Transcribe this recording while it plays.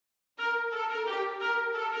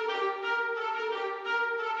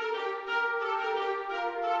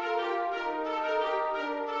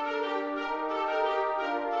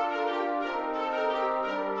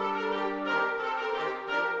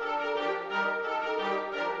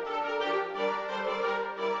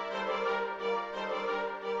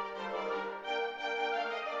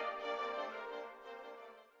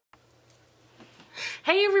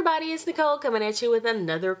Hey everybody, it's Nicole coming at you with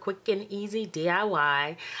another quick and easy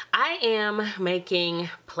DIY. I am making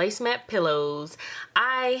placemat pillows.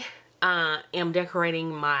 I am decorating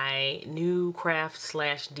my new craft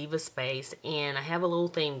slash diva space, and I have a little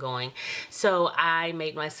theme going. So I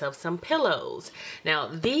made myself some pillows. Now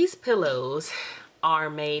these pillows are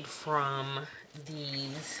made from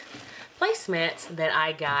these placemats that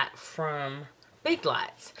I got from Big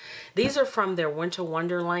Lots. These are from their Winter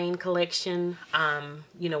Wonderland collection.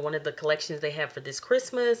 You know, one of the collections they have for this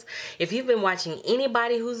Christmas. If you've been watching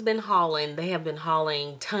anybody who's been hauling, they have been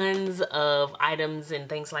hauling tons of items and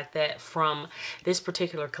things like that from this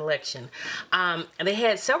particular collection. They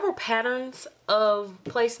had several patterns of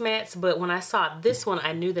placemats, but when I saw this one,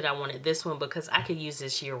 I knew that I wanted this one because I could use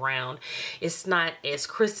this year round. It's not as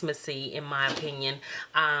Christmassy in my opinion.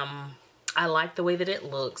 I like the way that it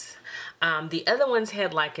looks. The other ones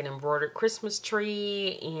had like an embroidered Christmas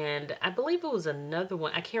tree, and I believe it was another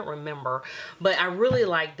one. I can't remember, but I really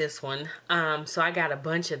like this one. So I got a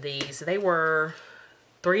bunch of these. They were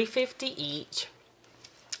 $3.50 each.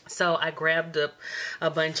 So I grabbed up a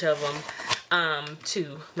bunch of them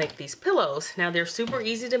to make these pillows. Now they're super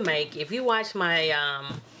easy to make. If you watch my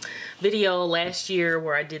video last year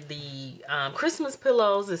where I did the Christmas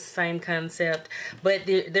pillows, it's the same concept, but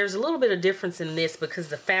there's a little bit of difference in this because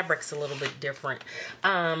the fabric's a little bit different.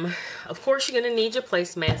 Of course you're gonna need your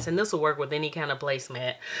placemats, and this will work with any kind of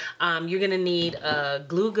placemat. You're gonna need a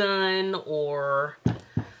glue gun, or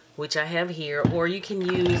which I have here, or you can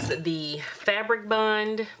use the fabric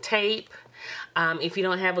bond tape. If you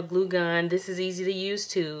don't have a glue gun, this is easy to use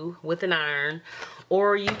too with an iron,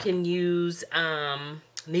 or you can use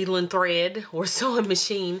needle and thread or sewing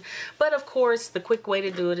machine, but of course the quick way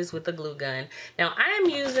to do it is with a glue gun. Now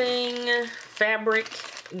I'm using fabric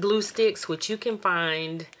glue sticks, which you can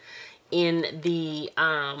find in the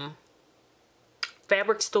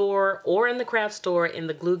fabric store or in the craft store in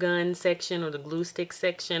the glue gun section or the glue stick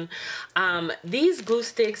section. These glue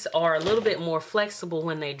sticks are a little bit more flexible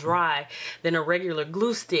when they dry than a regular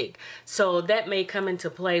glue stick, so that may come into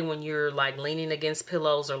play when you're like leaning against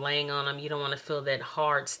pillows or laying on them. You don't want to feel that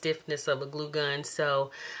hard stiffness of a glue gun,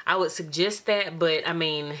 so I would suggest that. But I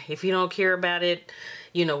mean, if you don't care about it,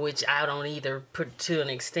 you know, which I don't either to an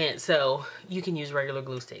extent, so you can use regular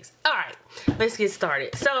glue sticks. All right, let's get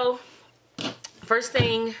started. So first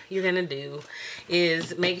thing you're gonna do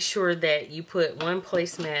is make sure that you put one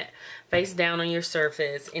placemat face down on your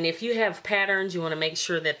surface, and if you have patterns, you want to make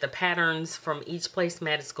sure that the patterns from each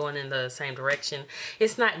placemat is going in the same direction.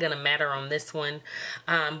 It's not gonna matter on this one,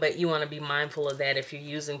 but you want to be mindful of that if you're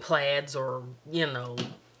using plaids or, you know,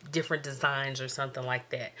 different designs or something like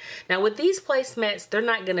that. Now with these placemats, they're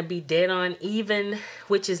not going to be dead on even,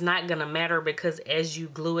 which is not going to matter because as you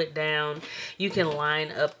glue it down, you can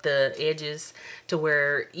line up the edges to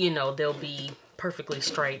where, you know, they'll be perfectly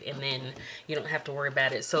straight, and then you don't have to worry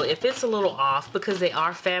about it. So if it's a little off, because they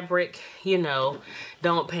are fabric, you know,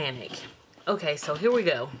 don't panic. Okay, so here we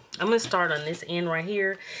go. I'm going to start on this end right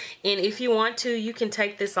here. And if you want to, you can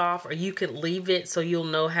take this off, or you could leave it so you'll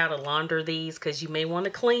know how to launder these, because you may want to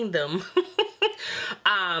clean them.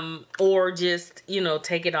 Or just, you know,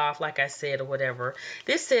 take it off like I said or whatever.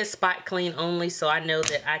 This says spot clean only, so I know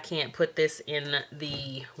that I can't put this in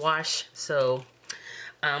the wash. So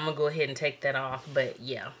I'm going to go ahead and take that off. But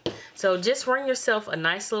yeah. So just run yourself a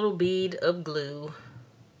nice little bead of glue.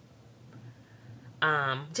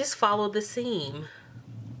 Just follow the seam,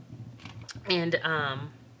 and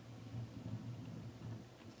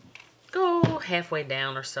go halfway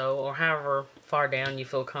down or so, or however far down you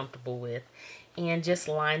feel comfortable with, and just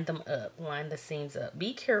line them up, line the seams up.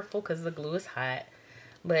 Be careful because the glue is hot,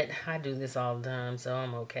 but I do this all the time, so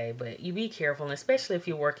I'm okay. But you be careful, and especially if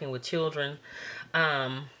you're working with children,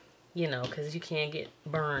 you know, because you can get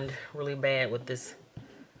burned really bad with this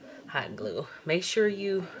hot glue. Make sure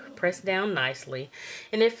you press down nicely,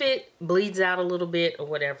 and if it bleeds out a little bit or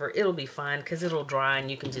whatever, it'll be fine because it'll dry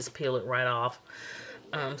and you can just peel it right off.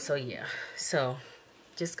 So yeah, so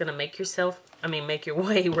just gonna make your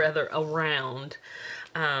way rather around.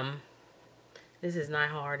 This is not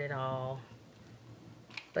hard at all,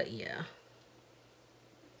 but yeah,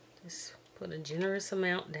 just put a generous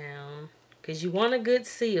amount down because you want a good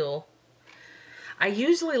seal. I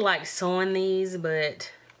usually like sewing these,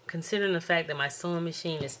 but considering the fact that my sewing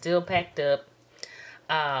machine is still packed up,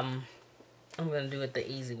 I'm going to do it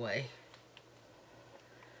the easy way.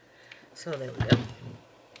 So there we go.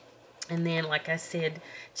 And then, like I said,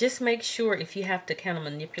 just make sure if you have to kind of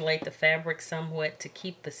manipulate the fabric somewhat to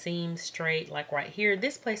keep the seams straight, like right here.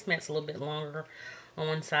 This placemat's a little bit longer on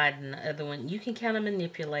one side than the other one. You can kind of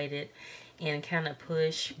manipulate it and kind of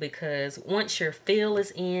push, because once your fill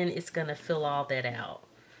is in, it's going to fill all that out.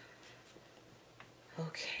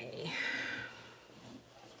 Okay.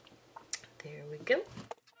 There we go.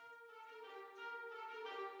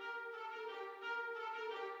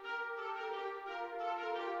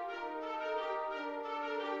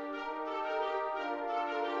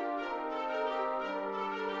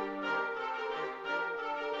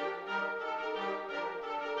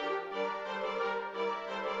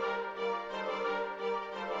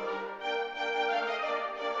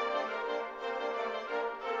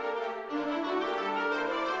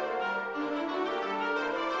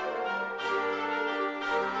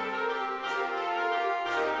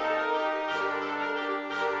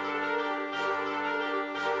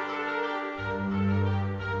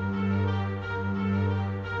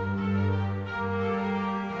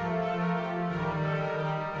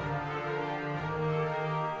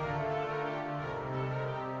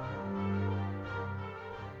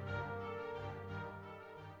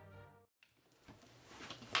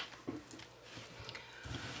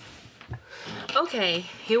 Okay,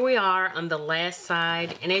 here we are on the last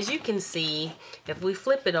side, and as you can see, if we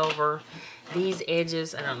flip it over, these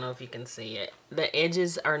edges, I don't know if you can see it, the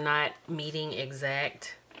edges are not meeting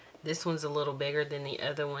exact. This one's a little bigger than the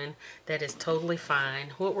other one. That is totally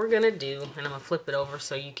fine. What we're gonna do, and I'm gonna flip it over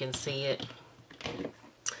so you can see it,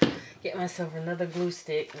 get myself another glue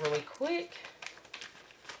stick really quick.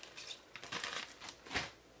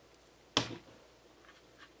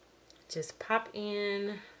 Just pop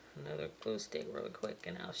in another glue stick really quick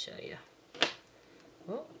and I'll show you.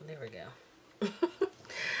 Oh, there we go.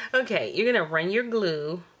 Okay, you're gonna run your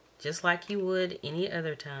glue just like you would any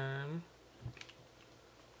other time.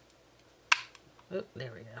 Oh,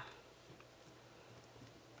 there we go.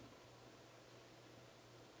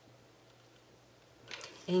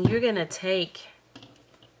 And you're gonna take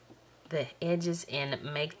the edges and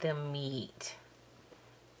make them meet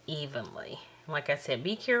evenly. Like I said,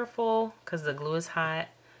 be careful because the glue is hot.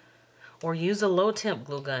 Or use a low temp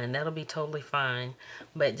glue gun. That'll be totally fine.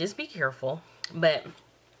 But just be careful. But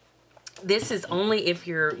this is only if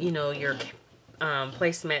your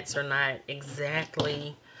placemats are not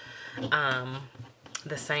exactly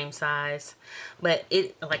the same size. But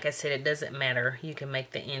it, like I said, it doesn't matter. You can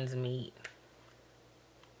make the ends meet.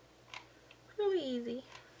 Really easy.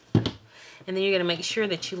 And then you're going to make sure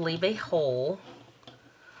that you leave a hole,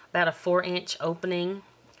 about a 4-inch opening,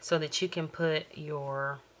 so that you can put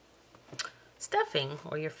your stuffing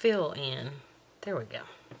or your fill in. There we go.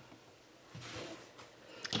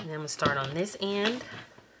 And then I'm going to start on this end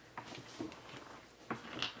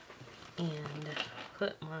and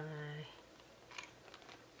put my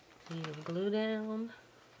needle glue down.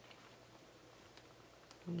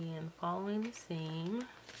 Again, following the seam.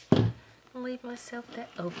 I'll leave myself that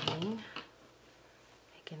opening,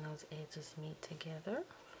 making those edges meet together.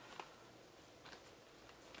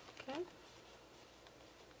 Okay.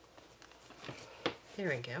 There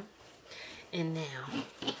we go. And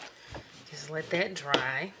now, just let that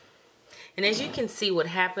dry. And as you can see, what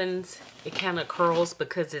happens, it kind of curls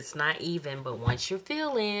because it's not even, but once you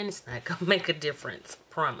fill in, it's not going to make a difference,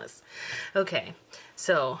 promise. Okay,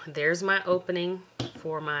 so there's my opening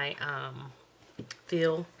for my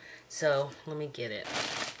fill. So let me get it.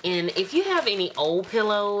 And if you have any old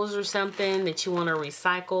pillows or something that you want to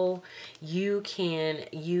recycle, you can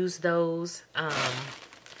use those.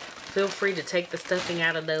 Feel free to take the stuffing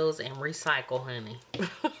out of those and recycle, honey.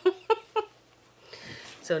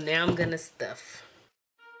 So now I'm gonna stuff.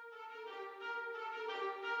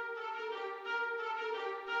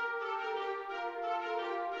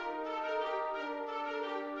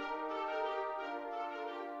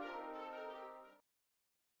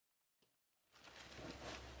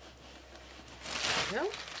 There we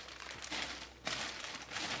go.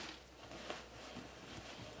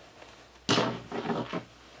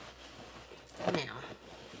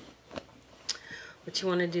 What you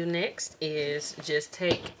want to do next is just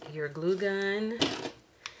take your glue gun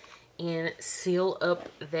and seal up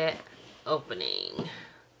that opening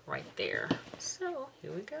right there. So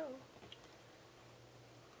here we go.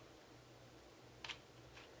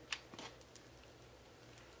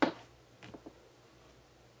 And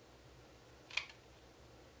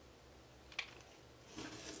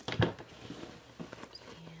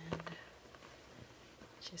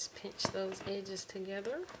just pinch those edges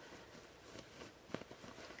together.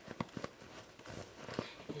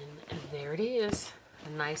 There it is, a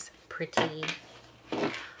nice, pretty,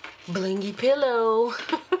 blingy pillow.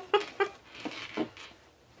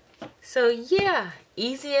 So yeah,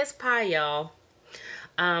 easy as pie, y'all.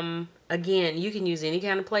 Again, you can use any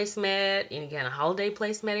kind of placemat, any kind of holiday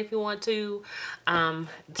placemat if you want to.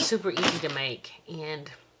 Super easy to make,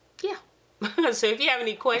 and yeah. So if you have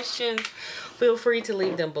any questions, feel free to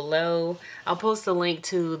leave them below. I'll post a link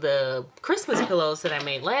to the Christmas pillows that I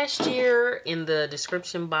made last year in the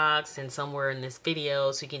description box and somewhere in this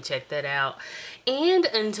video, so you can check that out. And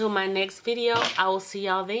until my next video, I will see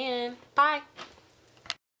y'all then. Bye.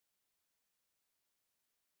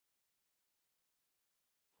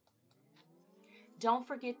 Don't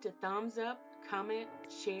forget to thumbs up, comment,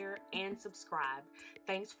 share, and subscribe.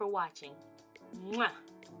 Thanks for watching. Mwah.